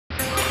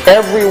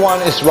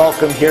Everyone is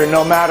welcome here,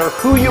 no matter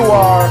who you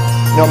are,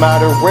 no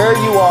matter where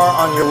you are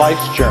on your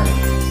life's journey.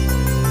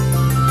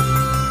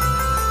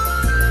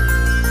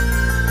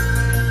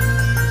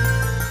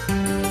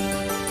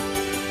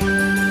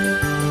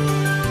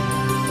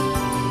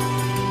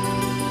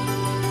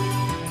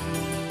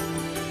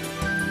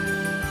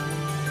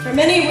 For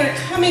many were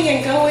coming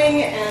and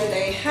going, and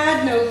they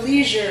had no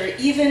leisure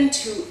even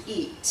to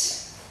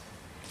eat.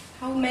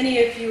 How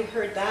many of you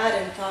heard that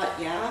and thought,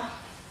 yeah,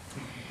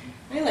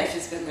 my life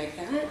has been like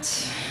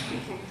that.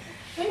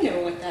 I know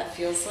what that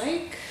feels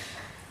like.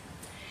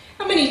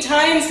 How many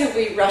times have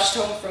we rushed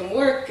home from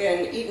work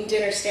and eaten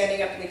dinner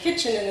standing up in the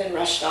kitchen and then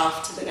rushed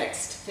off to the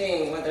next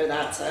thing, whether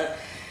that's a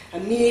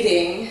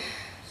meeting,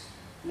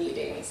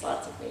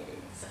 lots of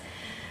meetings,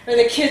 or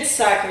the kids'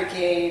 soccer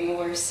game,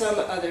 or some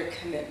other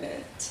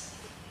commitment.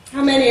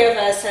 How many of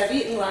us have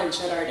eaten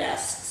lunch at our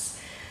desks,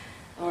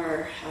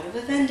 or out of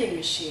a vending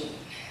machine?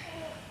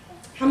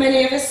 How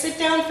many of us sit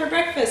down for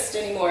breakfast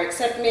anymore,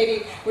 except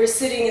maybe we're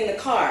sitting in the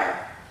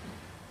car,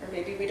 or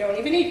maybe we don't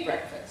even eat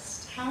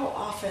breakfast? How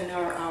often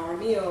are our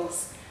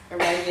meals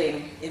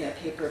arriving in a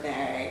paper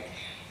bag?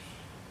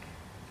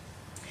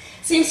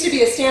 Seems to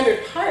be a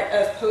standard part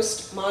of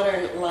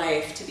postmodern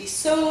life to be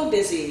so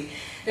busy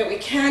that we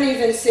can't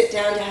even sit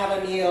down to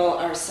have a meal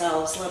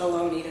ourselves, let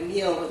alone eat a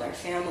meal with our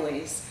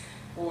families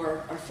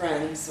or our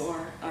friends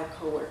or our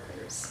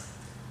coworkers.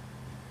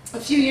 A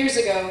few years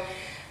ago,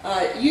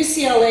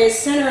 UCLA's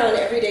Center on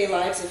Everyday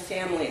Lives of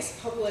Families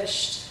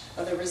published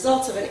the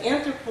results of an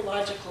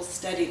anthropological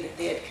study that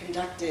they had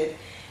conducted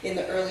in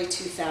the early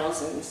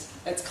 2000s.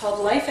 It's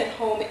called Life at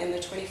Home in the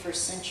 21st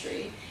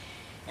Century,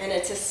 and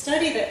it's a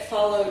study that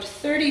followed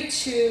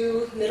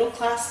 32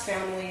 middle-class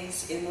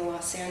families in the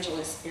Los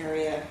Angeles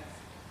area.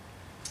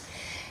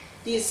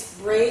 These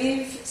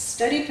brave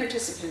study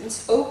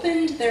participants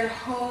opened their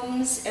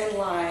homes and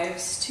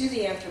lives to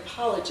the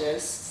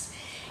anthropologists,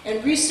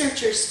 and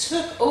researchers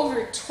took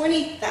over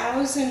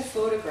 20,000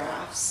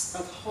 photographs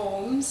of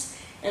homes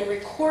and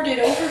recorded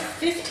over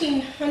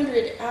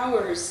 1,500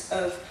 hours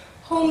of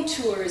home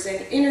tours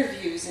and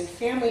interviews and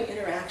family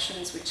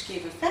interactions, which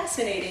gave a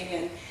fascinating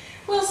and,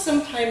 well,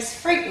 sometimes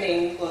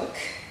frightening look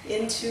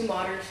into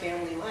modern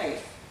family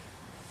life.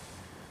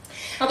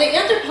 Now, the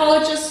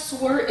anthropologists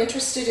were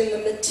interested in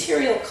the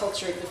material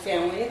culture of the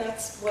family.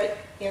 That's what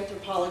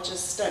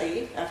anthropologists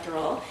study, after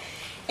all.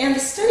 And the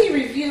study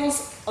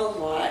reveals a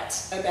lot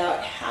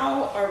about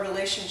how our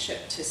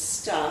relationship to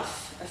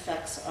stuff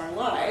affects our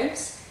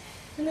lives.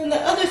 And then the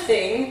other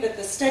thing that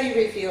the study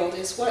revealed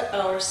is what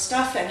our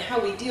stuff and how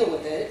we deal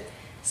with it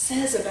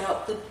says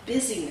about the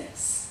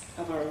busyness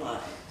of our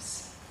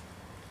lives.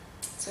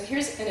 So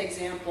here's an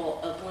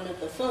example of one of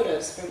the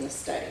photos from the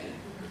study.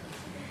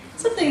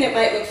 Something that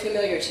might look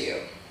familiar to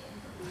you,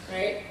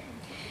 right?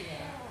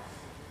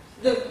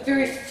 The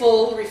very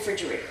full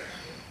refrigerator.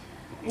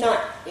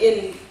 Not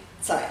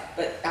inside,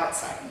 but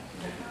outside.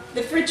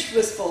 The fridge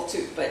was full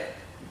too, but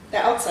the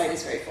outside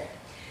is very full.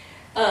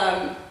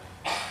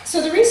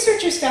 So the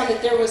researchers found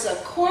that there was a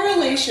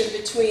correlation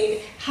between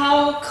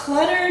how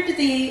cluttered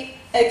the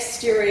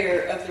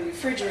exterior of the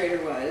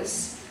refrigerator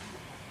was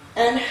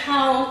and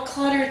how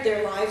cluttered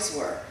their lives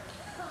were.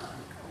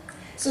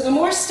 So the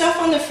more stuff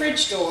on the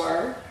fridge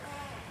door,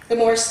 the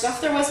more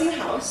stuff there was in the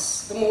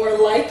house, the more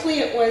likely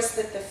it was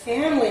that the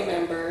family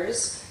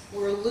members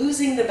were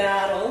losing the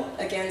battle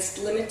against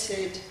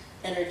limited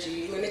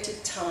energy,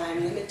 limited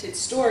time, limited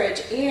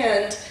storage,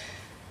 and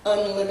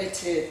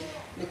unlimited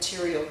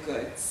material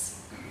goods.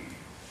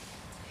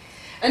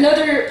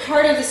 Another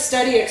part of the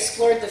study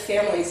explored the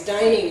family's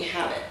dining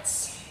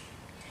habits.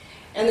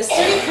 And the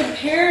study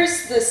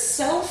compares the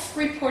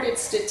self-reported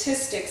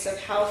statistics of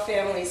how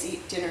families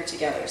eat dinner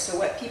together, so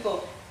what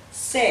people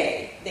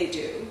say they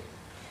do,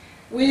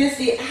 with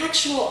the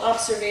actual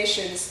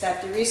observations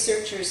that the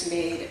researchers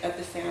made of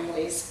the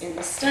families in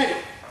the study.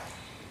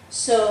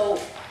 So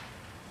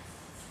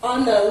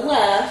on the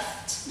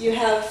left, you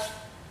have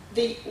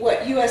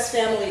what U.S.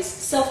 families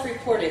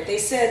self-reported. They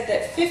said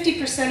that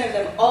 50% of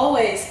them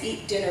always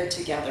eat dinner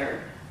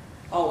together,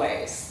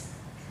 always.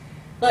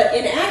 But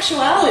in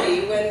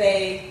actuality, when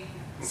they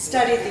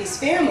studied these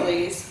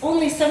families,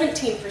 only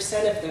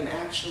 17% of them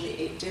actually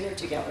ate dinner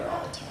together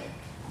all the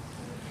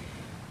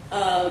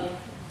time.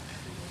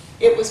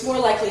 It was more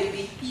likely to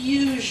be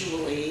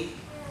usually,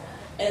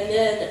 and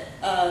then,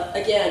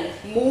 again,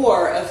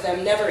 more of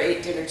them never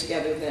ate dinner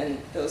together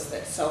than those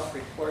that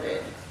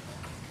self-reported.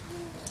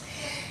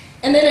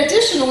 And then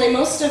additionally,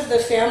 most of the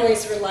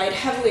families relied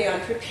heavily on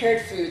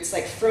prepared foods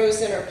like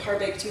frozen or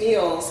par-baked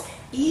meals,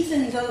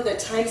 even though the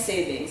time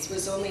savings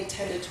was only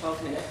 10 to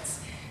 12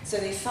 minutes. So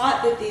they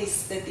thought that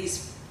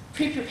these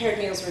pre-prepared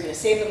meals were going to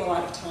save them a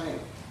lot of time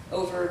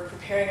over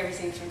preparing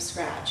everything from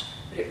scratch,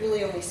 but it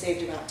really only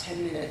saved about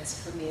 10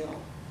 minutes per meal.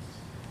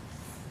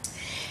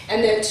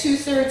 And then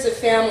 2/3 of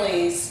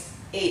families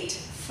ate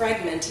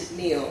fragmented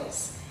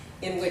meals,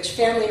 in which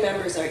family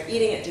members are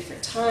eating at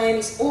different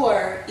times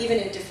or even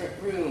in different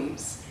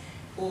rooms,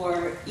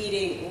 or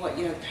eating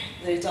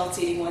the adults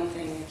eating one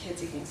thing and the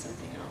kids eating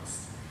something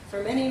else.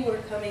 for many were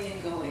coming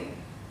and going,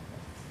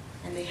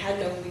 and they had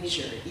no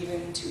leisure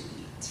even to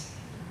eat.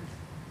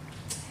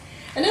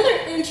 Another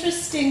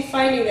interesting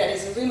finding that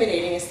is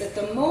illuminating is that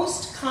the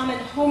most common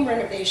home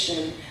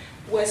renovation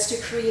was to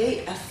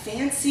create a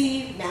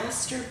fancy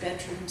master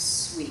bedroom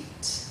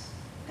suite.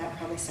 That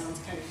probably sounds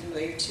kind of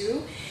familiar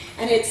too.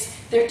 And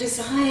they're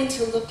designed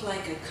to look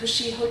like a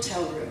cushy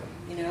hotel room,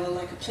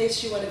 like a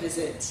place you want to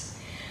visit,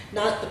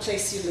 not the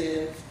place you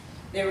live.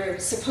 They were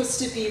supposed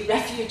to be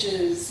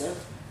refuges of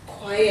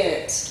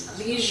quiet,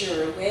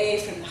 leisure, away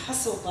from the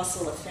hustle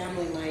bustle of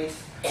family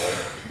life.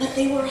 But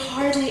they were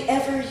hardly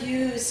ever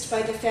used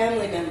by the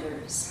family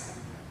members.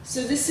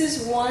 So this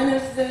is one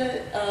of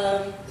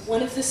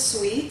the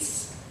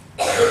suites.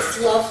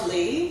 It's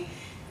lovely,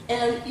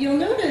 and you'll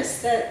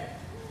notice that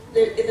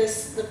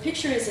the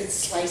picture is in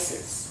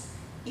slices.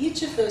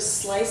 Each of those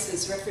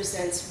slices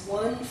represents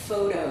one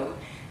photo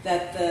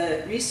that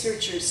the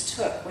researchers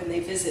took when they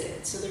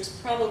visited. So there's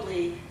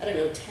probably,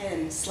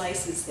 10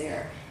 slices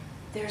there.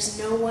 There's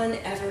no one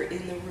ever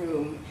in the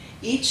room.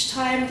 Each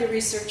time the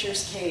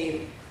researchers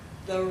came,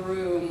 the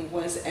room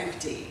was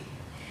empty.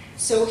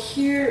 So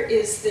here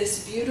is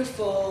this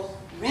beautiful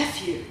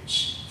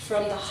refuge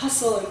from the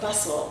hustle and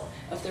bustle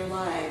of their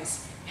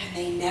lives, and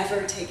they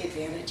never take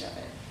advantage of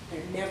it.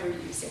 They're never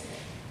using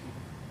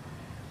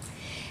it.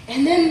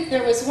 And then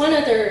there was one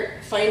other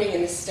finding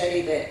in the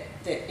study that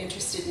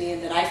interested me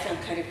and that I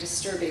found kind of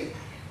disturbing,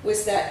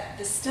 was that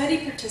the study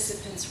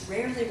participants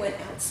rarely went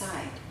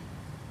outside.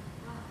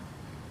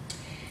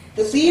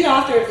 The lead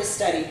author of the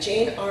study,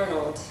 Jane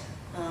Arnold,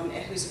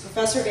 who's a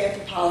professor of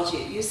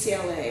anthropology at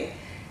UCLA,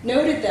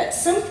 noted that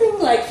something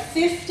like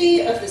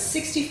 50 of the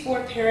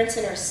 64 parents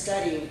in our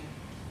study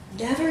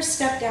never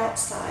stepped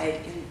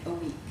outside in a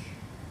week.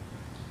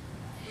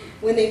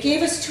 When they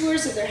gave us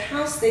tours of their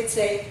house, they'd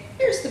say,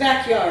 "Here's the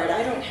backyard,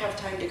 I don't have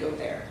time to go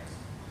there."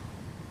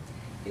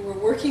 They were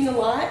working a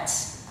lot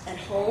at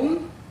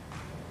home.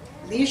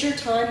 Leisure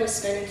time was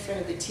spent in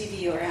front of the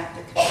TV or at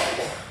the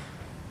computer.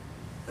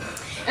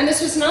 And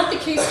this was not the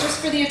case just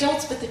for the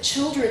adults, but the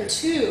children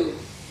too.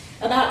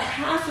 About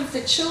half of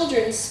the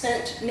children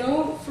spent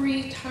no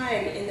free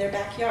time in their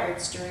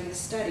backyards during the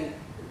study.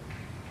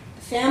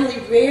 The family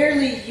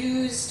rarely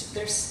used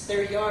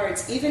their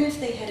yards, even if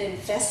they had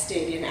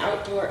invested in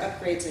outdoor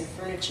upgrades and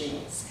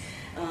furnishings.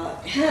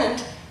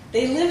 And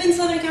they live in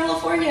Southern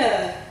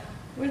California,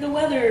 where the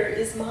weather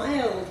is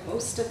mild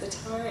most of the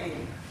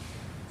time.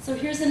 So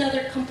here's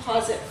another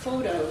composite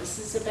photo. This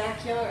is a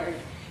backyard,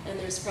 and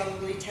there's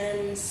probably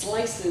 10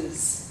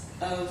 slices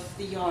of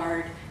the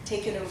yard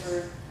taken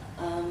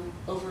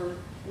over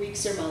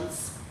weeks or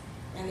months,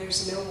 and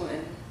there's no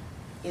one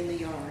in the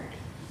yard.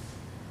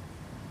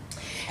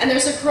 And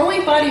there's a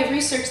growing body of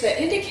research that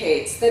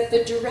indicates that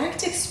the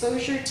direct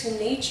exposure to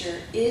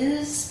nature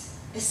is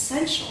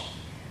essential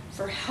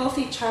for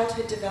healthy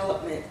childhood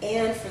development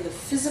and for the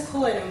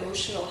physical and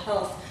emotional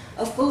health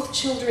of both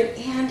children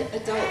and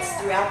adults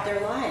throughout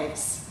their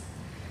lives.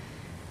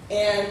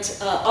 And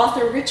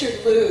author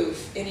Richard Louv,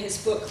 in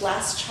his book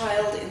Last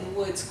Child in the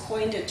Woods,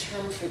 coined a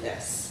term for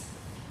this.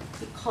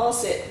 He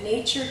calls it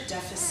nature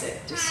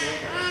deficit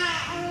disorder.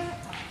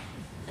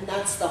 And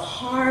that's the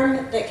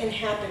harm that can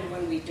happen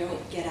when we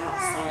don't get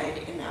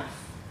outside enough.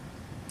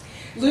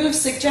 Louv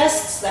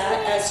suggests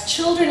that as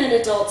children and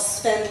adults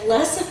spend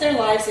less of their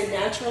lives in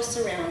natural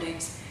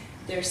surroundings,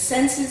 their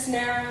senses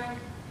narrow,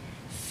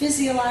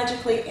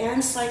 physiologically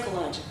and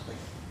psychologically.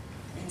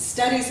 And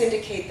studies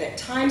indicate that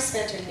time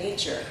spent in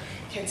nature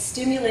can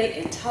stimulate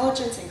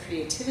intelligence and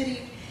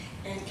creativity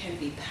and can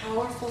be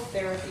powerful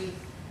therapy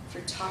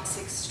for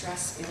toxic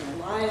stress in our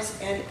lives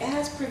and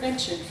as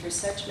prevention for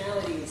such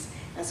maladies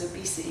as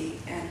obesity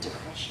and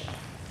depression.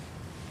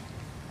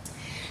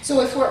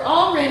 So if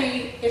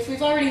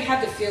we've already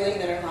had the feeling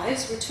that our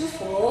lives were too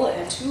full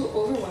and too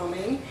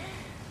overwhelming,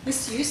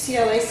 this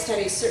UCLA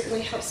study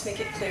certainly helps make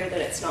it clear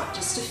that it's not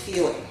just a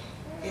feeling,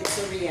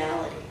 it's a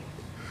reality.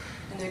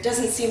 And there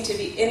doesn't seem to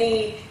be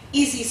any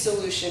easy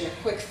solution or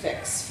quick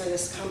fix for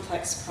this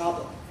complex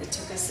problem. It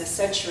took us a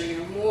century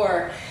or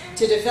more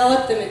to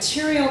develop the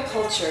material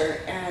culture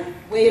and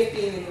way of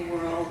being in the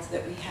world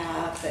that we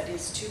have that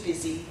is too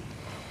busy.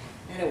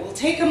 And it will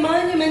take a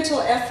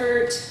monumental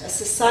effort, a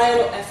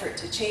societal effort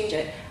to change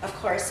it. Of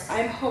course,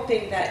 I'm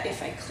hoping that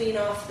if I clean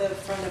off the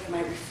front of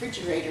my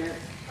refrigerator,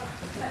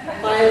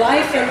 my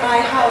life in my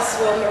house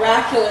will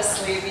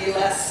miraculously be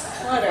less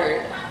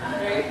cluttered,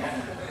 right?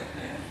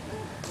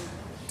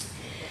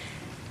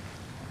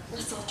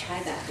 Let's all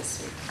try that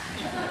this week.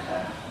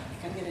 I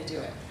think I'm going to do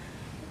it.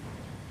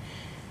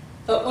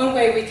 But one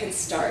way we can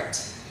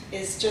start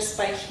is just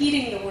by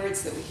heeding the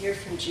words that we hear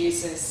from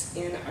Jesus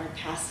in our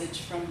passage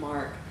from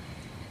Mark.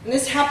 And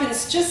this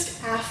happens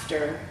just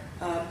after,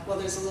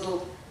 there's a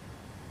little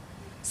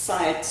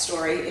side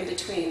story in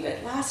between,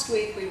 but last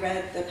week we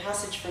read the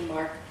passage from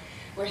Mark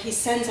where he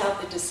sends out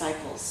the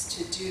disciples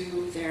to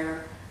do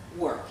their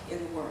work in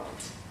the world.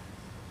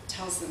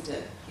 Tells them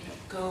to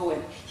go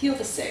and heal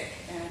the sick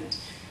and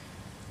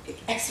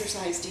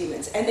exorcise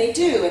demons. And they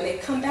do, and they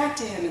come back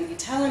to him, and they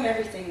tell him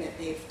everything that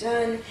they've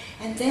done.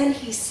 And then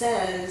he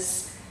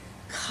says,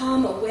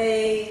 come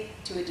away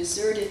to a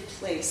deserted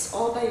place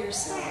all by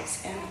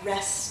yourselves and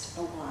rest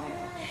a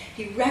while.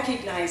 He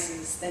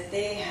recognizes that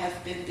they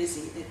have been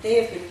busy, that they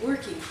have been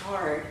working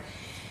hard,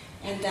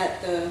 and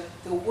that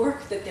the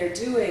work that they're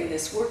doing,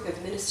 this work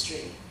of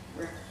ministry,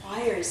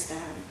 requires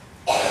them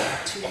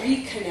to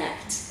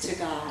reconnect to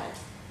God,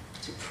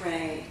 to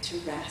pray, to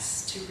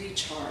rest, to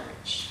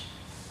recharge.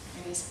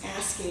 And he's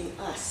asking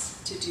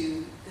us to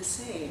do the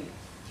same.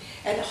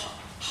 And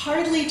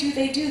hardly do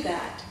they do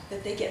that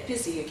they get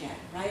busy again,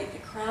 right? The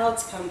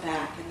crowds come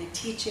back and the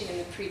teaching and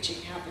the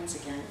preaching happens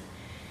again.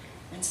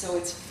 And so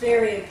it's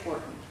very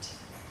important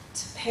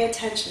to pay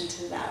attention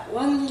to that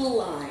one little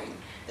line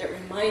that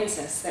reminds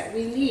us that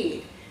we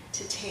need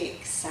to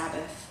take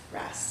Sabbath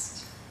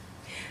rest.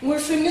 And we're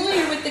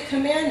familiar with the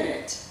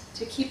commandment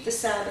to keep the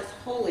Sabbath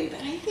holy,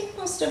 but I think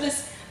most of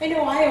us, I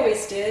know I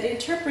always did,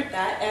 interpret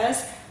that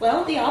as,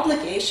 well, the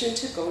obligation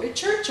to go to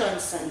church on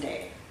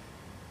Sunday.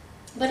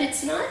 But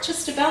it's not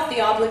just about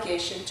the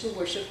obligation to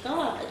worship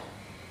God.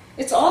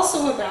 It's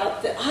also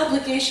about the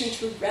obligation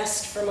to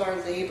rest from our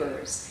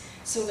labors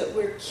so that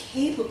we're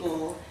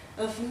capable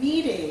of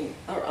meeting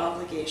our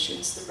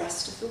obligations the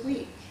rest of the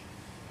week.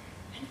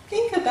 And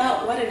think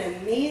about what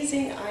an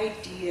amazing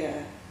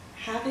idea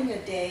having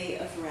a day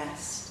of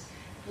rest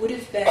would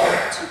have been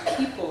to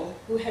people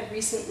who had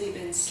recently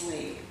been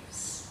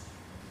slaves.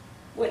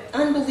 What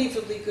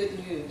unbelievably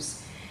good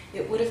news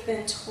it would have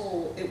been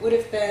told. It would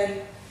have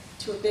been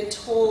to have been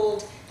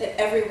told that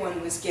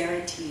everyone was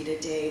guaranteed a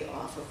day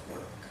off of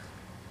work.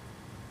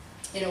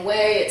 In a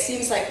way, it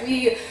seems like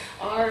we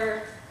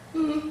are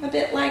a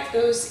bit like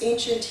those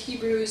ancient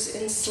Hebrews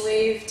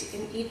enslaved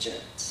in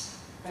Egypt,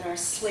 but our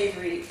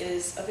slavery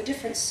is of a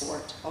different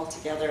sort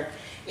altogether.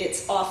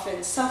 It's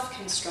often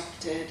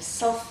self-constructed,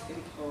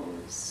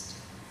 self-imposed,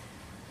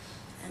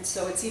 and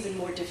so it's even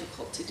more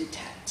difficult to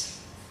detect.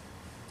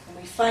 And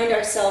we find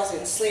ourselves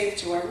enslaved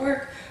to our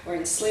work, or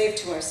enslaved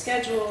to our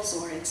schedules,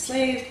 or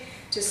enslaved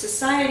to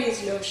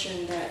society's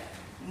notion that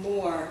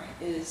more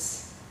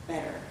is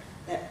better,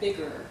 that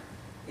bigger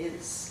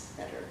is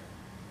better.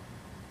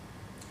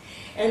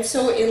 And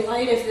so in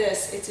light of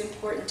this, it's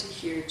important to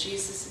hear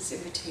Jesus'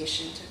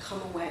 invitation to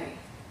come away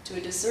to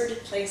a deserted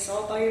place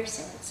all by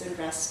yourselves and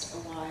rest a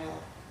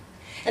while.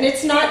 And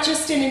it's not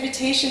just an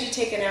invitation to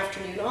take an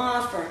afternoon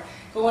off or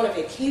go on a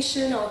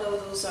vacation, although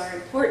those are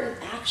important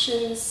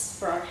actions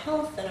for our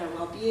health and our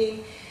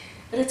well-being,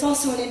 but it's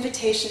also an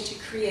invitation to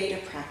create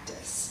a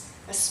practice,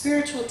 a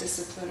spiritual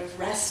discipline of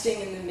resting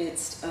in the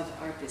midst of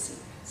our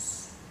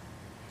busyness.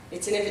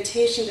 It's an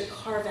invitation to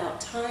carve out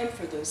time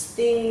for those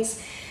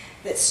things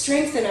that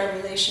strengthen our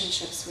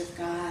relationships with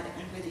God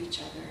and with each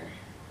other,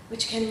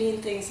 which can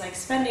mean things like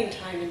spending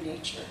time in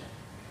nature,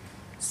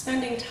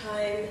 spending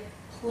time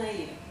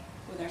playing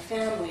with our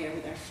family or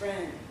with our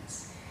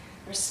friends,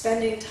 or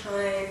spending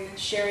time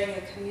sharing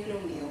a communal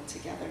meal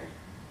together.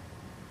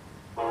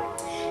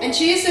 And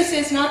Jesus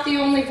is not the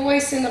only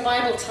voice in the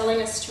Bible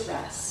telling us to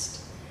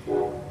rest.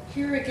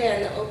 Here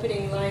again, the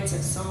opening lines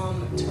of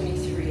Psalm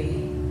 23,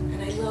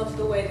 and I love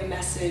the way the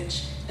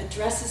Message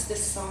addresses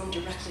this psalm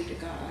directly to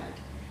God.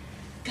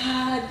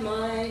 God,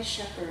 my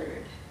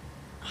shepherd,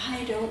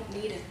 I don't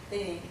need a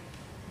thing.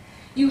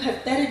 You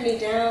have bedded me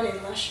down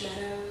in lush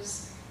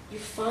meadows. You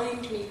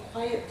find me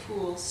quiet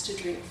pools to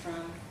drink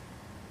from.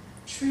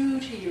 True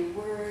to your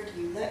word,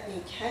 you let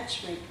me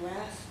catch my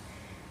breath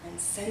and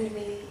send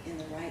me in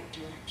the right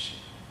direction.